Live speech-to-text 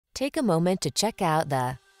Take a moment to check out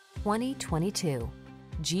the 2022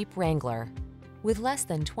 Jeep Wrangler. With less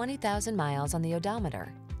than 20,000 miles on the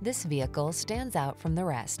odometer, this vehicle stands out from the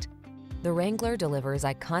rest. The Wrangler delivers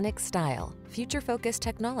iconic style, future-focused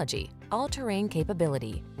technology, all-terrain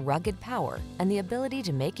capability, rugged power, and the ability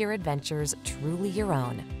to make your adventures truly your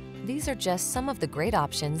own. These are just some of the great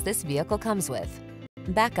options this vehicle comes with: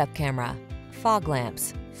 backup camera, fog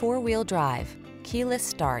lamps, four-wheel drive, keyless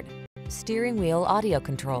start, steering wheel audio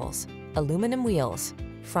controls, aluminum wheels,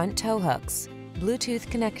 front tow hooks, Bluetooth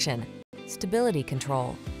connection, stability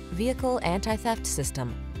control, vehicle anti-theft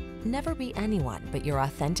system. Never be anyone but your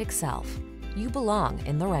authentic self. You belong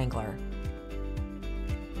in the Wrangler.